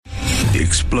The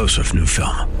explosive new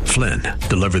film, Flynn,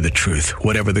 deliver the truth,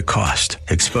 whatever the cost,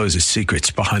 exposes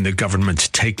secrets behind the government's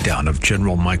takedown of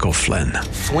General Michael Flynn.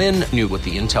 Flynn knew what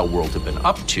the intel world had been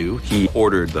up to. He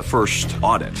ordered the first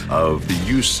audit of the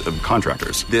use of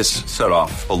contractors. This set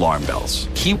off alarm bells.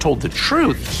 He told the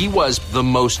truth. He was the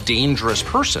most dangerous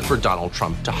person for Donald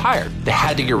Trump to hire. They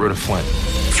had to get rid of Flynn.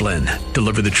 Flynn,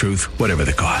 deliver the truth, whatever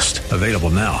the cost. Available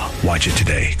now. Watch it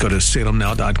today. Go to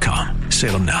salemnow.com.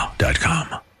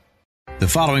 salemnow.com. The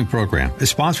following program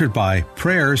is sponsored by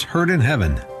Prayers Heard in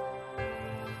Heaven.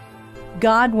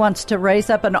 God wants to raise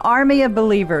up an army of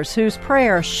believers whose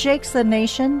prayer shakes the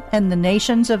nation and the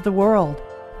nations of the world.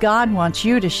 God wants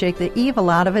you to shake the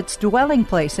evil out of its dwelling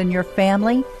place in your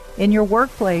family, in your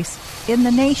workplace, in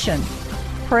the nation.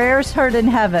 Prayers Heard in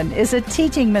Heaven is a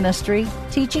teaching ministry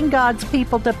teaching God's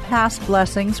people to pass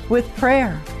blessings with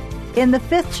prayer. In the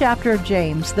 5th chapter of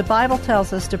James, the Bible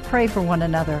tells us to pray for one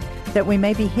another that we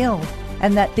may be healed,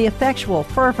 and that the effectual,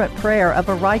 fervent prayer of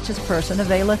a righteous person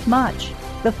availeth much.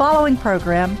 The following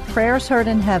program, Prayers Heard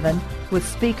in Heaven, with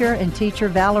speaker and teacher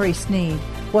Valerie Sneed,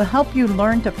 will help you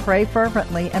learn to pray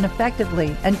fervently and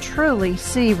effectively and truly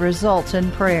see results in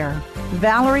prayer.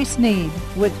 Valerie Sneed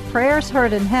with Prayers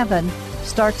Heard in Heaven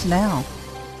starts now.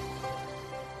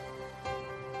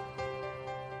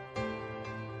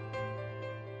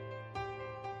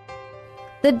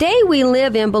 The day we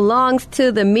live in belongs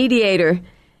to the mediator.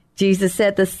 Jesus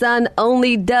said the Son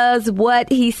only does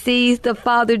what he sees the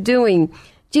Father doing.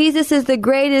 Jesus is the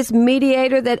greatest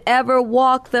mediator that ever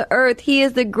walked the earth. He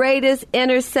is the greatest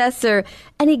intercessor,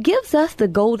 and he gives us the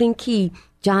golden key,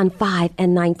 John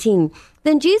 5:19.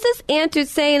 Then Jesus answered,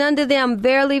 saying unto them,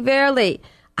 Verily, verily,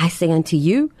 I say unto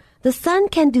you, the Son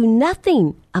can do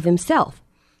nothing of himself,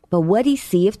 but what he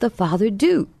seeth the Father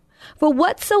do. For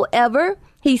whatsoever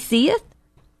he seeth,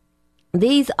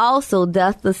 these also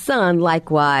doth the Son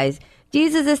likewise.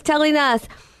 Jesus is telling us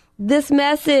this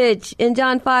message in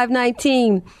John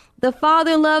 5:19. The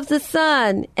Father loves the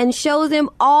Son and shows him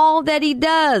all that he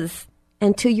does.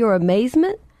 And to your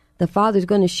amazement, the Father's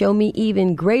going to show me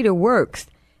even greater works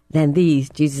than these.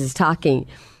 Jesus is talking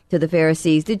to the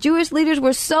Pharisees. The Jewish leaders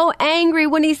were so angry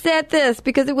when he said this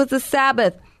because it was the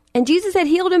Sabbath. And Jesus had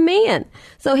healed a man.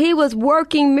 So he was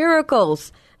working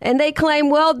miracles. And they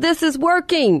claim, well, this is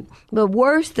working. But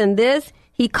worse than this,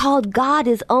 he called God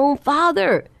his own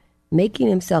Father, making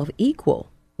himself equal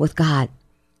with God.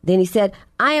 Then he said,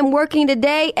 I am working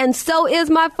today, and so is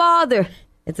my Father.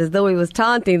 It's as though he was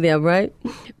taunting them, right?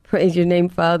 Praise your name,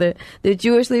 Father. The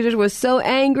Jewish leaders were so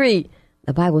angry.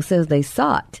 The Bible says they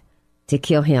sought to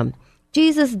kill him.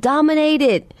 Jesus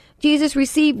dominated. Jesus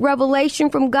received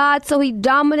revelation from God, so he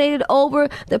dominated over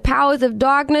the powers of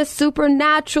darkness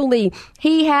supernaturally.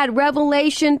 He had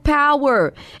revelation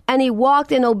power, and he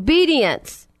walked in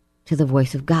obedience to the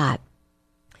voice of God.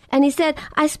 And he said,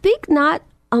 I speak not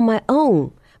on my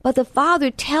own, but the Father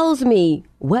tells me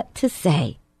what to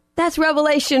say. That's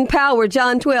revelation power,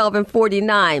 John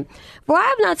 12:49. For I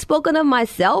have not spoken of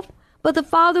myself, but the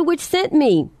Father which sent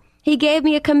me. He gave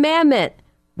me a commandment,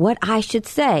 what I should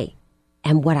say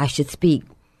and what I should speak.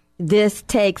 This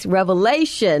takes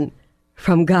revelation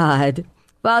from God.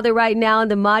 Father, right now in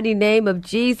the mighty name of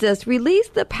Jesus, release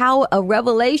the power of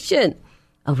revelation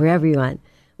over everyone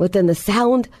within the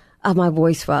sound of my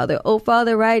voice, Father. Oh,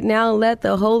 Father, right now, let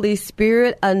the Holy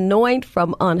Spirit anoint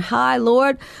from on high,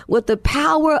 Lord, with the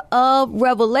power of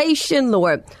revelation,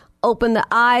 Lord. Open the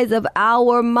eyes of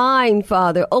our mind,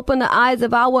 Father. Open the eyes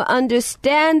of our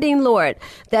understanding, Lord,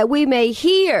 that we may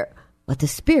hear what the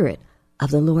Spirit of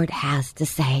the Lord has to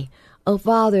say. Oh,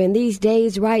 Father, in these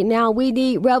days right now, we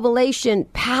need revelation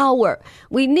power.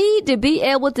 We need to be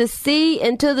able to see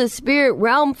into the spirit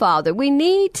realm, Father. We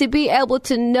need to be able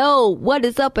to know what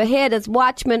is up ahead as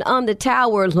watchmen on the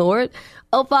tower, Lord.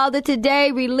 Oh, Father,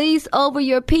 today release over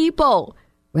your people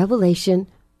revelation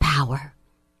power.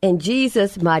 In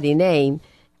Jesus' mighty name,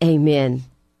 amen.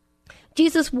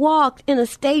 Jesus walked in a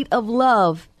state of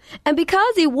love. And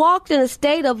because he walked in a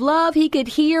state of love, he could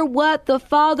hear what the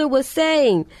Father was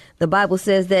saying. The Bible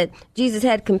says that Jesus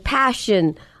had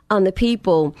compassion on the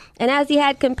people. And as he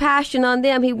had compassion on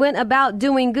them, he went about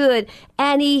doing good,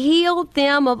 and he healed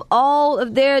them of all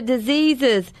of their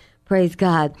diseases. Praise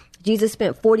God. Jesus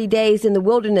spent 40 days in the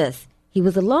wilderness. He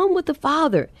was alone with the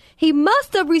Father. He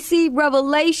must have received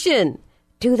revelation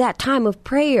through that time of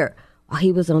prayer while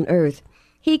he was on earth.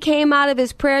 He came out of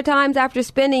his prayer times after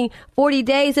spending 40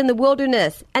 days in the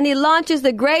wilderness, and he launches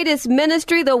the greatest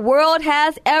ministry the world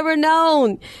has ever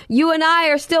known. You and I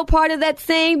are still part of that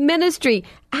same ministry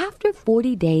after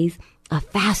 40 days of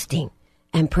fasting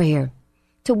and prayer.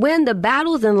 To win the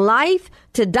battles in life,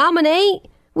 to dominate,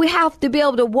 We have to be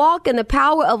able to walk in the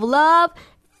power of love,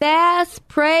 fast,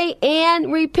 pray,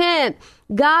 and repent.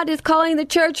 God is calling the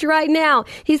church right now.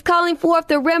 He's calling forth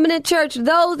the remnant church,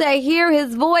 those that hear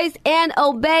his voice and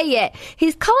obey it.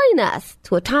 He's calling us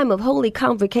to a time of holy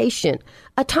convocation,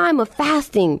 a time of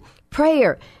fasting,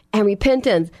 prayer, and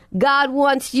repentance. God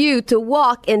wants you to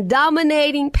walk in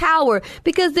dominating power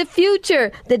because the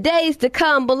future, the days to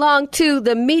come, belong to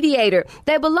the mediator.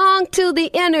 They belong to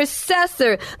the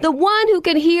intercessor, the one who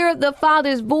can hear the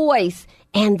Father's voice,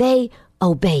 and they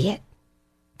obey it.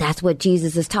 That's what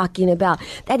Jesus is talking about,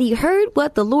 that he heard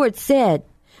what the Lord said.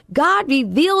 God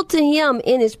revealed to him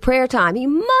in his prayer time. He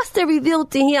must have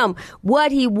revealed to him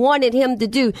what he wanted him to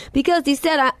do because he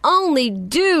said, I only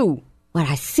do what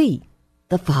I see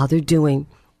the Father doing.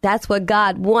 That's what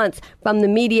God wants from the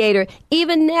mediator.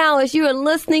 Even now, as you are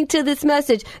listening to this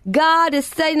message, God is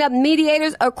setting up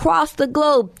mediators across the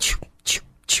globe.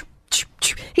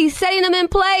 He's setting them in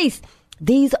place.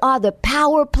 These are the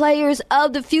power players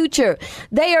of the future.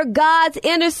 They are God's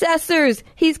intercessors.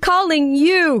 He's calling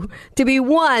you to be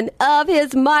one of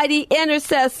his mighty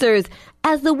intercessors.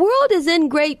 As the world is in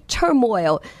great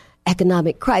turmoil,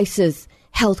 economic crisis,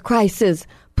 health crisis,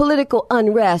 political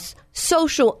unrest,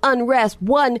 social unrest,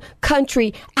 one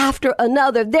country after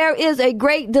another, there is a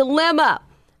great dilemma.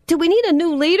 Do we need a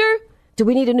new leader? Do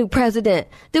we need a new president?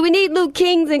 Do we need new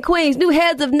kings and queens, new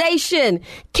heads of nation?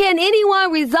 Can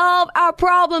anyone resolve our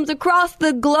problems across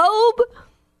the globe?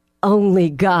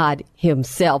 Only God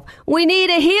himself. We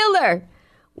need a healer.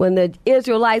 When the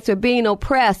Israelites are being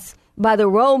oppressed by the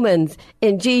Romans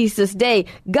in Jesus' day,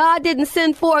 God didn't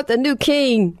send forth a new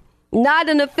king. Not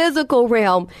in the physical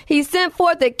realm. He sent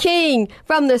forth a king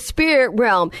from the spirit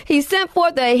realm. He sent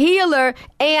forth a healer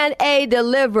and a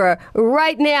deliverer.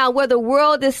 Right now, where the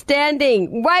world is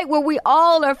standing, right where we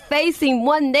all are facing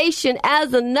one nation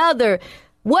as another,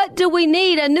 what do we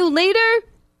need? A new leader?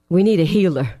 We need a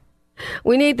healer.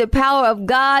 We need the power of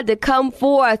God to come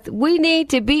forth. We need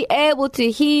to be able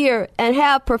to hear and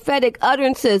have prophetic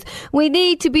utterances. We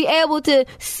need to be able to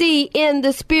see in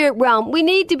the spirit realm. We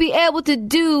need to be able to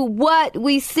do what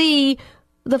we see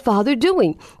the Father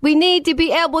doing. We need to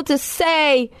be able to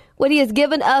say what he has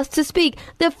given us to speak.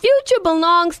 The future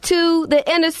belongs to the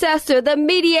intercessor, the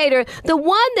mediator, the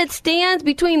one that stands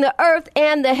between the earth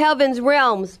and the heavens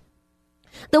realms.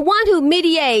 The one who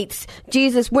mediates.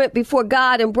 Jesus went before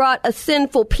God and brought a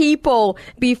sinful people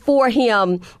before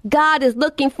him. God is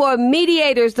looking for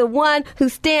mediators, the one who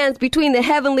stands between the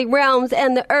heavenly realms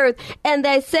and the earth. And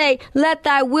they say, let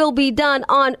thy will be done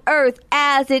on earth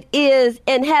as it is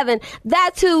in heaven.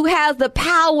 That's who has the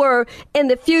power in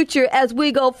the future as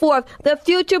we go forth. The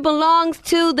future belongs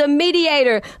to the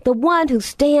mediator, the one who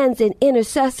stands in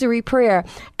intercessory prayer.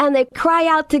 And they cry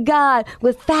out to God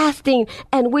with fasting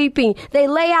and weeping. They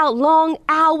lay out long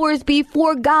hours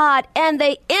before God and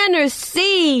they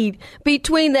intercede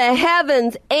between the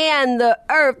heavens and the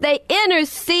earth. They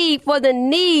intercede for the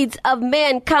needs of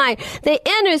mankind. They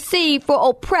intercede for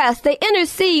oppressed. They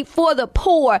intercede for the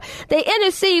poor. They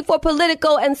intercede for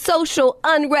political and social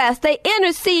unrest. They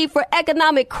intercede for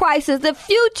economic crisis. The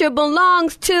future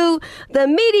belongs to the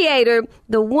mediator,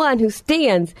 the one who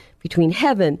stands between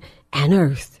heaven and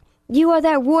earth. You are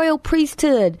that royal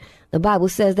priesthood. The Bible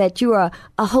says that you are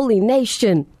a holy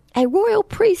nation, a royal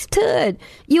priesthood.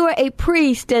 You are a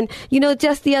priest. And,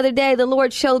 just the other day, the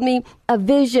Lord showed me a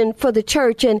vision for the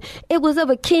church, and it was of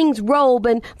a king's robe,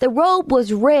 and the robe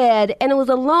was red, and it was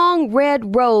a long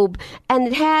red robe, and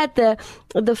it had the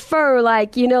fur,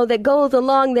 that goes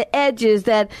along the edges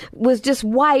that was just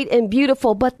white and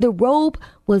beautiful, but the robe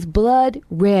was blood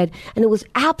red, and it was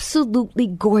absolutely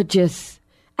gorgeous.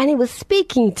 And he was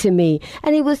speaking to me,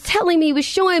 and he was telling me, he was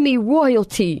showing me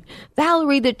royalty.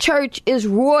 Valerie, the church is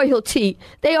royalty.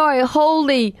 They are a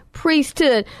holy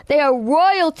priesthood. They are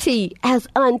royalty as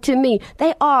unto me.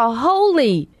 They are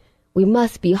holy. We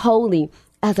must be holy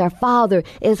as our Father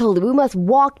is holy. We must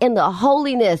walk in the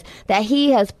holiness that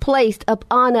he has placed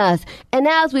upon us. And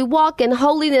as we walk in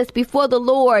holiness before the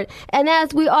Lord, and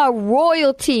as we are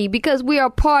royalty, because we are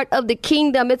part of the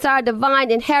kingdom, it's our divine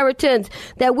inheritance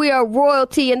that we are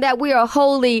royalty and that we are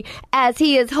holy as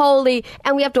he is holy,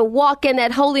 and we have to walk in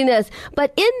that holiness.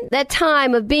 But in that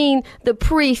time of being the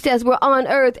priest as we're on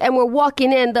earth and we're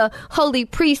walking in the holy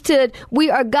priesthood,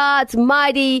 we are God's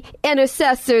mighty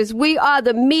intercessors. We are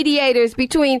the mediators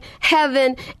between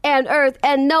heaven and earth,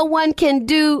 and no one can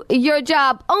do your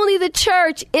job. Only the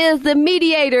church is the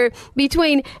mediator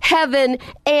between heaven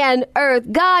and earth.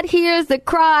 God hears the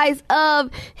cries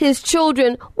of his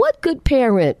children. What good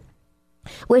parent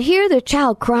would hear their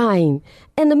child crying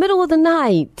in the middle of the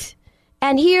night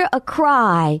and hear a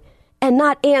cry and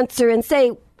not answer and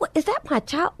say, what, is that my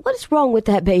child? What is wrong with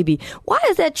that baby? Why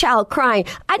is that child crying?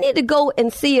 I need to go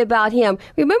and see about him.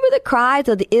 Remember the cries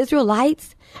of the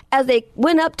Israelites as they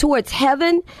went up towards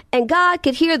heaven, and God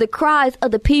could hear the cries of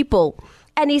the people.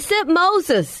 And he sent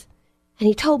Moses, and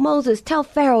he told Moses, tell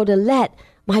Pharaoh to let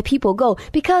my people go,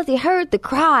 because he heard the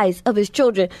cries of his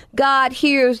children. God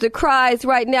hears the cries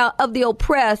right now of the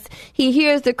oppressed. He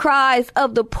hears the cries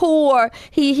of the poor.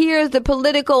 He hears the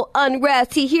political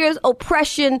unrest. He hears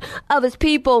oppression of his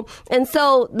people. And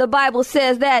so the Bible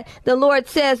says that the Lord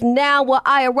says, now will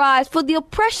I arise for the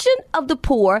oppression of the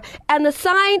poor and the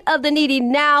sign of the needy.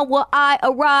 Now will I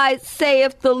arise,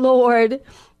 saith the Lord.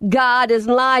 God is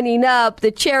lining up the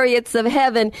chariots of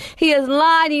heaven. He is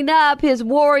lining up his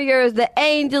warriors, the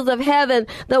angels of heaven,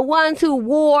 the ones who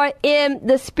war in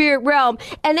the spirit realm.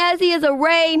 And as he is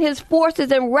arraying his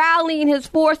forces and rallying his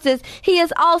forces, he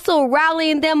is also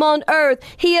rallying them on earth.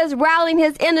 He is rallying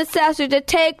his intercessors to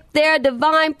take their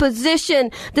divine position,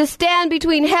 to stand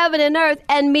between heaven and earth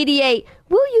and mediate.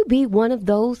 Will you be one of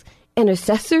those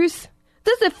intercessors?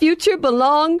 Does the future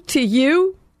belong to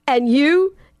you and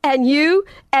you? And you,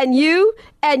 and you,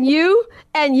 and you,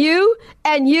 and you,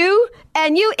 and you,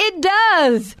 and you. It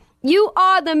does. You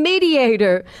are the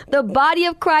mediator. The body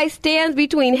of Christ stands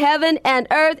between heaven and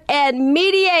earth and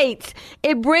mediates.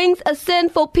 It brings a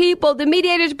sinful people. The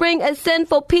mediators bring a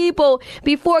sinful people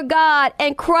before God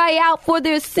and cry out for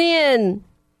their sin.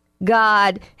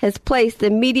 God has placed the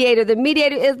mediator. The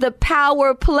mediator is the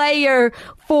power player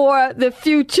for the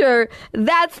future.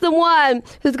 That's the one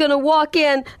who's going to walk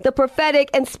in the prophetic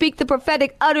and speak the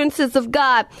prophetic utterances of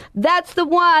God. That's the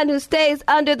one who stays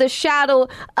under the shadow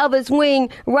of his wing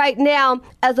right now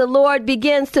as the Lord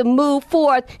begins to move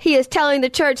forth. He is telling the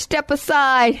church, step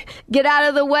aside, get out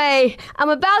of the way. I'm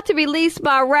about to release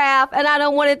my wrath and I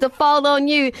don't want it to fall on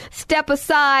you. Step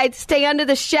aside, stay under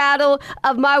the shadow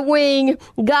of my wing.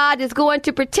 God is going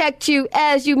to protect you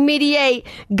as you mediate.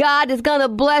 God is going to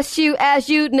bless you as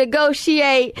you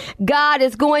negotiate. God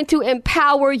is going to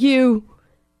empower you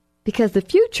because the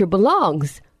future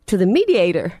belongs to the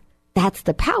mediator. That's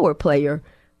the power player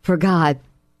for God.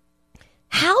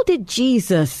 How did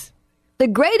Jesus, the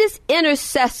greatest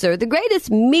intercessor, the greatest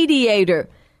mediator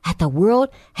that the world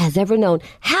has ever known,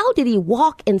 how did he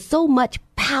walk in so much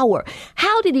power?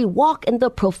 How did he walk in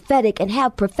the prophetic and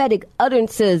have prophetic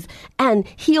utterances and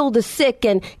heal the sick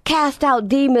and cast out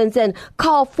demons and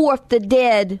call forth the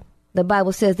dead? The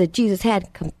Bible says that Jesus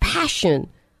had compassion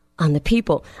on the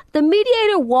people. The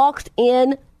mediator walks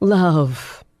in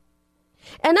love.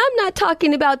 And I'm not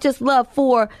talking about just love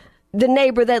for the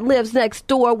neighbor that lives next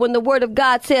door. When the word of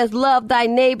God says, love thy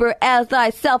neighbor as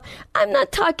thyself, I'm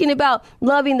not talking about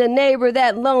loving the neighbor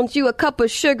that loans you a cup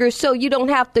of sugar so you don't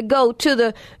have to go to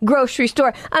the grocery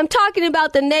store. I'm talking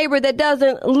about the neighbor that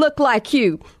doesn't look like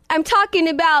you. I'm talking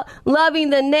about loving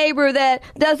the neighbor that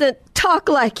doesn't talk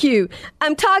like you.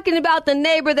 I'm talking about the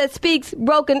neighbor that speaks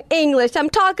broken English. I'm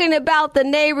talking about the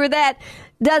neighbor that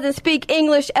doesn't speak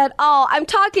English at all. I'm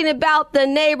talking about the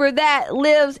neighbor that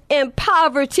lives in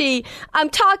poverty. I'm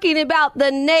talking about the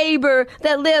neighbor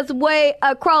that lives way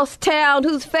across town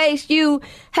whose face you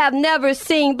have never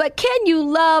seen. But can you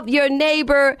love your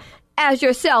neighbor as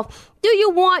yourself? Do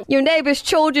you want your neighbor's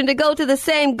children to go to the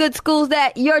same good schools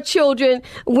that your children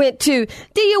went to?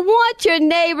 Do you want your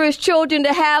neighbor's children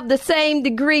to have the same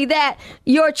degree that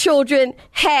your children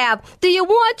have? Do you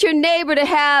want your neighbor to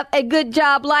have a good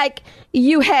job like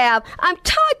you have? I'm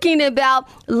talking about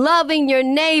loving your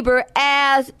neighbor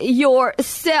as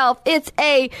yourself. It's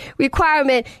a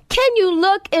requirement. Can you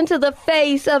look into the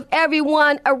face of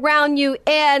everyone around you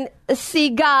and see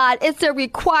God? It's a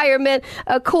requirement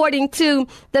according to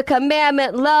the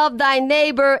commandment, love thy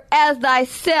neighbor as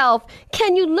thyself.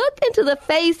 Can you look into the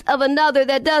face of another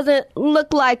that doesn't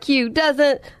look like you,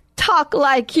 doesn't talk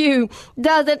like you,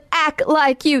 doesn't act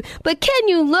like you, but can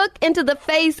you look into the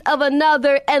face of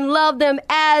another and love them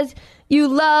as you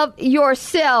love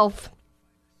yourself?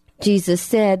 Jesus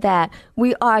said that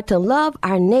we are to love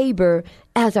our neighbor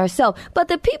as ourselves. But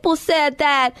the people said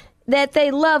that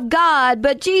they love God,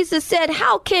 but Jesus said,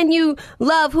 how can you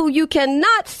love who you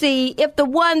cannot see if the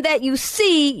one that you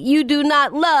see you do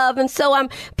not love? And so I'm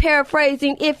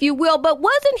paraphrasing, if you will, but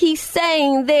wasn't he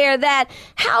saying there that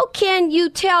how can you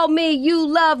tell me you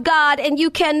love God and you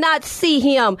cannot see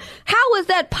him? How is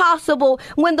that possible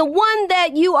when the one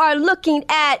that you are looking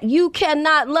at, you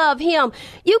cannot love him?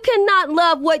 You cannot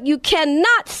love what you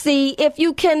cannot see if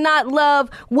you cannot love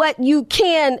what you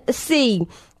can see.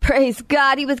 Praise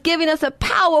God. He was giving us a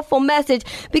powerful message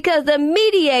because the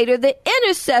mediator, the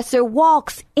intercessor,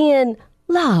 walks in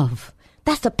love.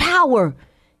 That's the power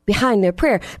behind their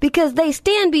prayer, because they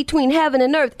stand between heaven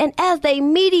and earth. And as they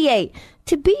mediate,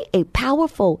 to be a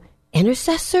powerful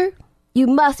intercessor, you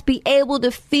must be able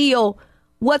to feel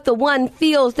what the one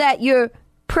feels that you're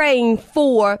praying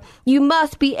for. You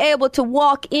must be able to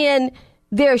walk in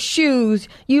their shoes.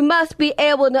 You must be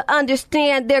able to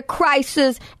understand their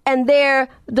crisis and their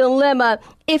dilemma.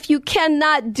 If you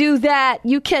cannot do that,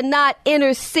 you cannot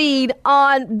intercede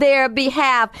on their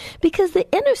behalf, because the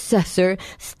intercessor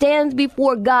stands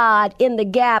before God in the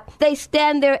gap. They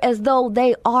stand there as though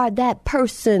they are that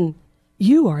person.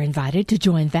 You are invited to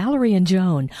join Valerie and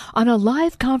Joan on a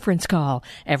live conference call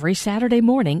every Saturday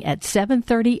morning at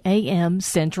 7:30 a.m.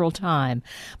 Central Time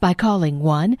by calling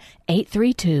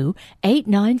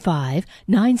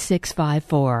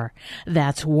 1-832-895-9654.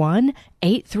 That's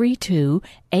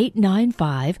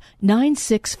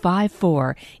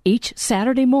 1-832-895-9654 each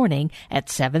Saturday morning at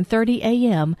 7:30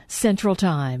 a.m. Central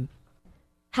Time.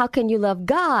 How can you love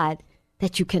God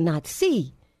that you cannot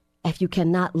see if you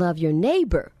cannot love your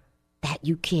neighbor that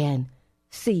you can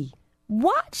see?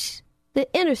 Watch the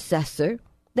intercessor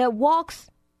that walks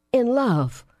in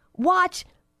love. Watch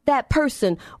that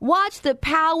person. Watch the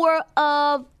power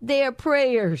of their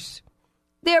prayers.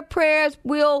 Their prayers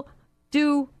will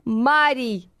do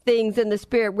mighty things in the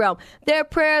spirit realm. Their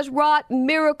prayers wrought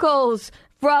miracles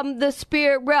from the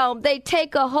spirit realm. They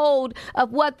take a hold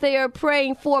of what they are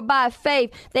praying for by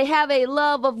faith. They have a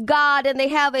love of God and they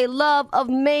have a love of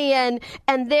man,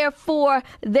 and therefore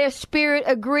their spirit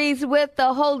agrees with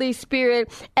the Holy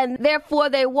Spirit, and therefore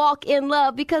they walk in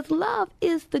love, because love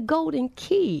is the golden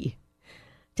key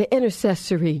to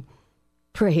intercessory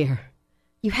prayer.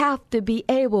 You have to be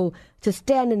able to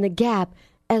stand in the gap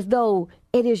as though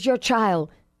it is your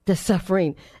child that's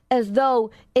suffering, as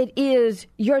though it is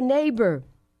your neighbor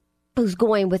who's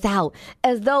going without,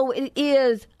 as though it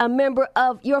is a member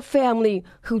of your family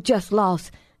who just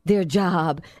lost their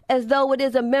job, as though it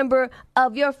is a member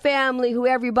of your family who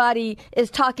everybody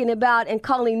is talking about and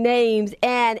calling names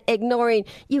and ignoring.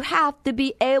 You have to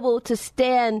be able to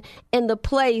stand in the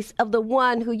place of the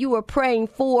one who you are praying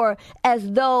for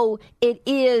as though it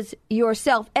is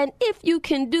yourself. And if you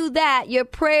can do that, your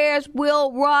prayers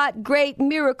will wrought great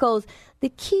miracles. The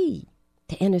key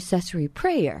to intercessory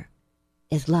prayer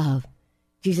is love.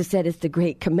 Jesus said it's the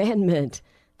great commandment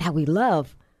that we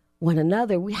love one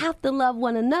another. We have to love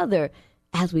one another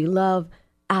as we love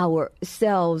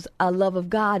ourselves. Our love of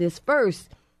God is first,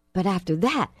 but after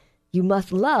that, you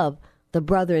must love the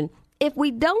brethren. If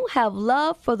we don't have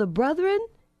love for the brethren,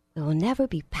 it will never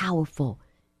be powerful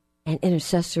and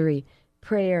intercessory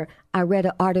prayer. I read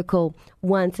an article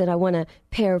once, and I want to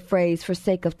paraphrase for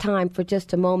sake of time for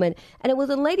just a moment. And it was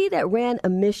a lady that ran a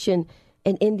mission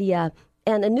in India,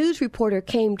 and a news reporter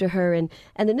came to her, and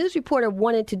the news reporter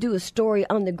wanted to do a story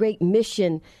on the great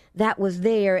mission that was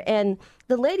there. And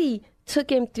the lady took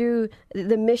him through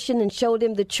the mission and showed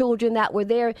him the children that were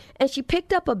there. And she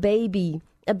picked up a baby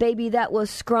that was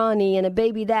scrawny, and a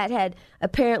baby that had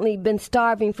apparently been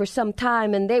starving for some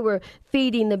time. And they were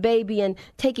feeding the baby and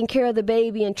taking care of the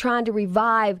baby and trying to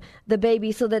revive the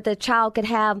baby so that the child could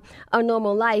have a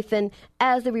normal life. And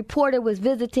as the reporter was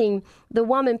visiting, the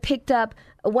woman picked up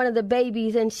one of the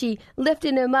babies and she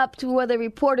lifted him up to where the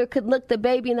reporter could look the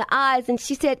baby in the eyes. And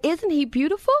she said, "Isn't he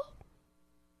beautiful?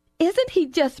 Isn't he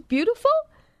just beautiful?"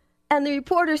 And the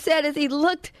reporter said, as he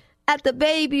looked at the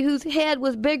baby whose head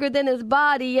was bigger than his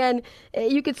body, and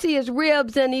you could see his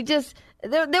ribs, and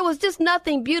there was just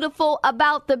nothing beautiful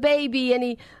about the baby. And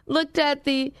he looked at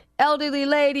the elderly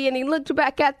lady, and he looked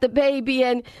back at the baby,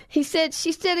 and she said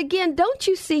again, "Don't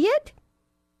you see it?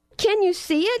 Can you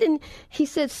see it?" And he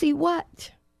said, "See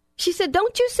what?" She said,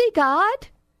 "Don't you see God?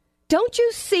 Don't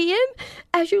you see him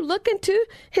as you look into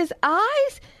his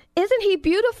eyes? Isn't he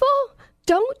beautiful?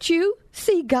 Don't you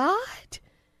see God?"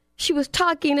 She was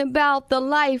talking about the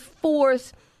life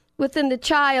force within the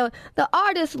child. The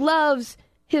artist loves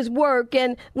his work,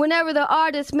 and whenever the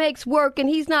artist makes work and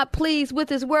he's not pleased with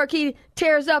his work, he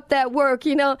tears up that work.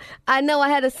 I know I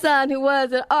had a son who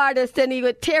was an artist, and he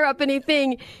would tear up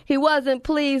anything he wasn't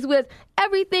pleased with.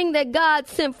 Everything that God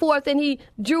sent forth, and he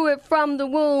drew it from the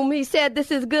womb. He said,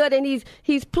 "This is good," and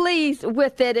he's pleased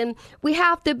with it. And we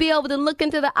have to be able to look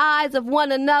into the eyes of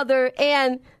one another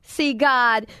and see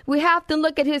God. We have to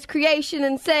look at his creation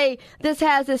and say, "This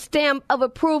has a stamp of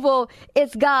approval.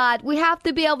 It's God." We have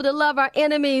to be able to love our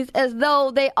enemies as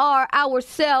though they are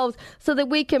ourselves, so that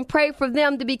we can pray for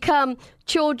them to become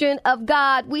children of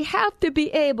God. We have to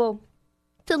be able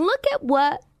to look at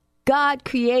what God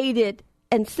created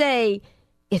and say,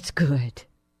 "It's good.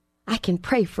 I can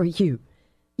pray for you.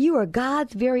 You are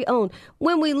God's very own.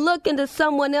 When we look into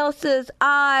someone else's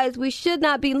eyes, we should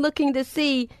not be looking to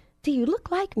see, do you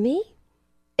look like me?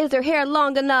 Is her hair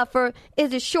long enough, or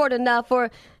is it short enough,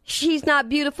 or she's not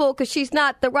beautiful because she's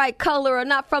not the right color, or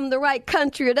not from the right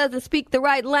country, or doesn't speak the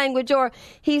right language, or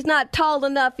he's not tall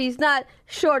enough, he's not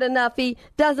short enough, he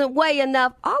doesn't weigh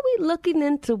enough. Are we looking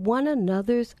into one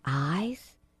another's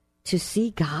eyes to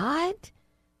see God?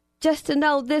 Just to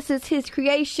know this is his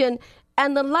creation,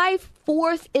 and the life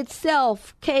force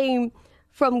itself came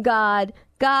from God.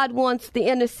 God wants the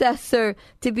intercessor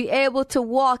to be able to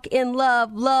walk in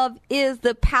love. Love is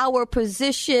the power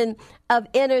position of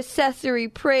intercessory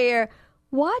prayer.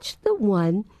 Watch the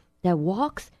one that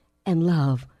walks in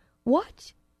love.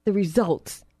 Watch the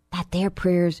results that their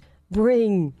prayers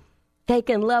bring. They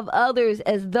can love others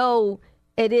as though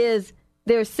it is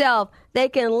their self. They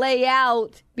can lay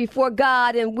out before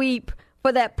God and weep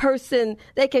for that person.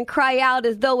 They can cry out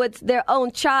as though it's their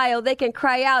own child. They can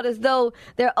cry out as though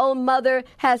their own mother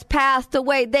has passed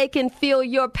away. They can feel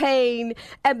your pain.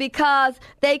 And because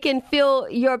they can feel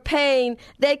your pain,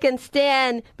 they can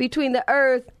stand between the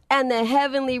earth and the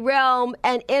heavenly realm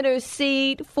and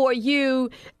intercede for you.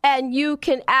 And you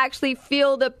can actually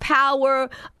feel the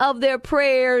power of their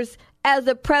prayers as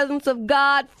the presence of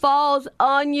God falls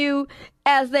on you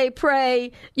as they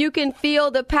pray. You can feel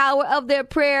the power of their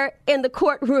prayer in the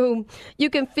courtroom.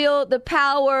 You can feel the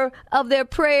power of their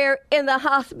prayer in the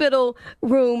hospital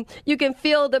room. You can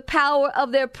feel the power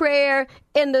of their prayer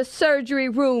in the surgery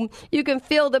room. You can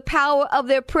feel the power of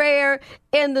their prayer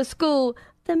in the school.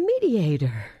 The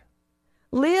mediator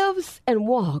lives and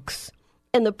walks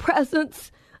in the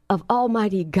presence of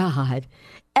Almighty God.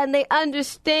 And they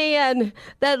understand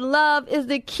that love is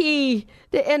the key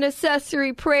to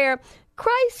intercessory prayer.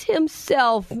 Christ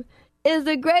himself is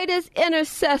the greatest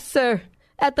intercessor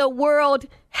that the world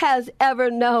has ever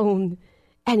known.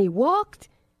 And he walked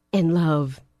in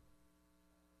love.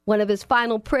 One of his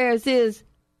final prayers is,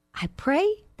 I pray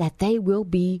that they will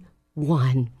be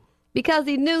one. Because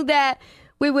he knew that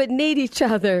we would need each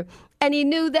other. And he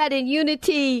knew that in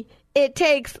unity, it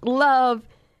takes love.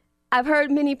 I've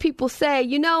heard many people say,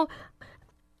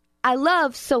 I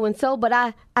love so-and-so, but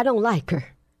I don't like her.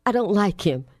 I don't like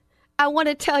him. I want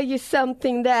to tell you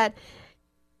something, that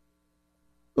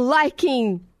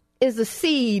liking is a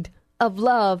seed of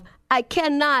love. I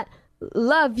cannot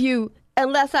love you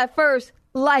unless I first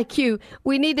like you.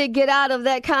 We need to get out of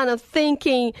that kind of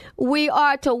thinking. We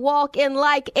are to walk in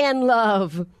like and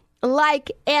love.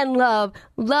 Like and love.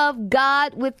 Love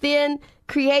God within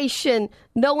creation,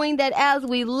 knowing that as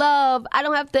we love, I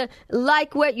don't have to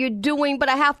like what you're doing, but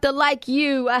I have to like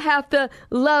you. I have to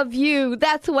love you.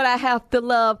 That's what I have to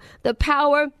love. The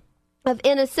power of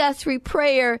intercessory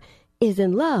prayer is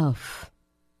in love.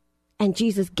 And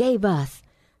Jesus gave us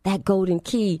that golden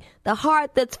key. The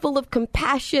heart that's full of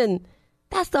compassion,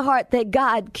 that's the heart that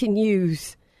God can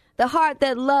use. The heart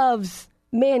that loves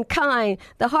mankind,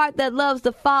 the heart that loves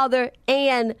the Father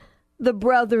and the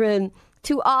brethren.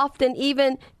 Too often,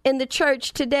 even in the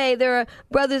church today, there are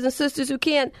brothers and sisters who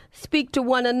can't speak to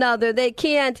one another. They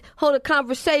can't hold a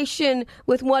conversation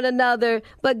with one another.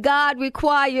 But God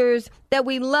requires that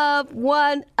we love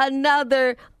one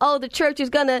another. Oh, the church is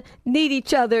going to need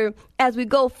each other as we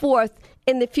go forth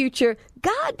in the future.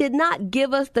 God did not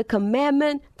give us the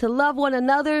commandment to love one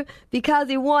another because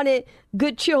he wanted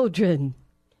good children.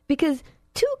 Because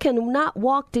two cannot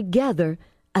walk together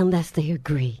unless they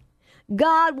agree.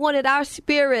 God wanted our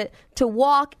spirit to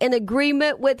walk in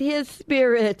agreement with his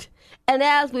spirit. And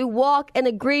as we walk in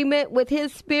agreement with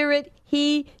his spirit,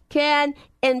 he can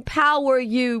empower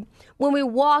you. When we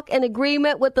walk in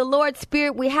agreement with the Lord's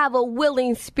Spirit, we have a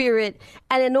willing spirit.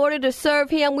 And in order to serve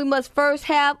him, we must first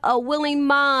have a willing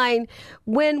mind.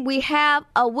 When we have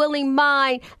a willing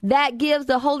mind, that gives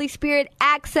the Holy Spirit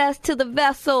access to the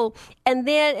vessel. And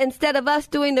then instead of us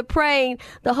doing the praying,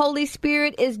 the Holy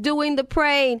Spirit is doing the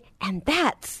praying. And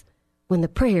that's when the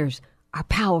prayers are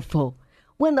powerful.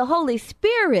 When the Holy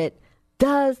Spirit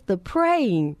does the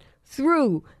praying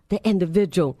through the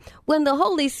individual. When the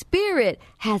Holy Spirit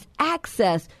has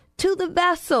access to the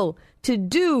vessel to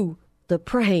do the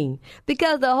praying.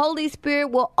 Because the Holy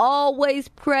Spirit will always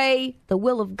pray the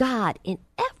will of God in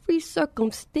every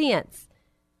circumstance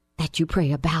that you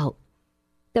pray about.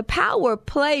 The power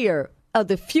player of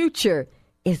the future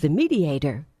is the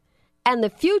mediator. And the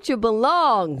future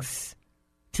belongs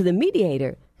to the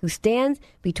mediator who stands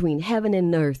between heaven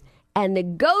and earth and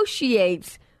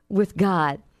negotiates with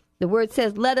God. The word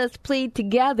says, let us plead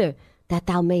together that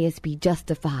thou mayest be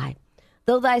justified.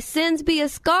 Though thy sins be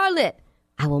as scarlet,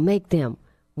 I will make them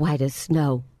white as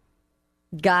snow.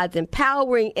 God's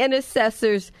empowering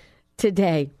intercessors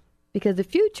today, because the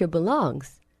future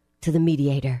belongs to the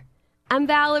mediator. I'm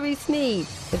Valerie Sneed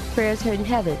with Prayers Heard in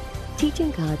Heaven, teaching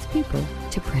God's people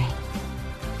to pray.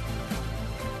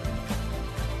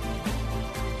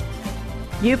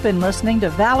 You've been listening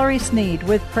to Valerie Sneed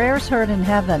with Prayers Heard in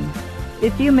Heaven.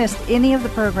 If you missed any of the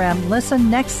program, listen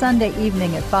next Sunday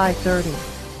evening at 5:30.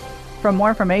 For more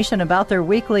information about their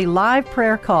weekly live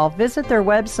prayer call, visit their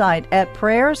website at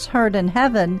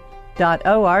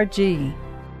prayersheardinheaven.org.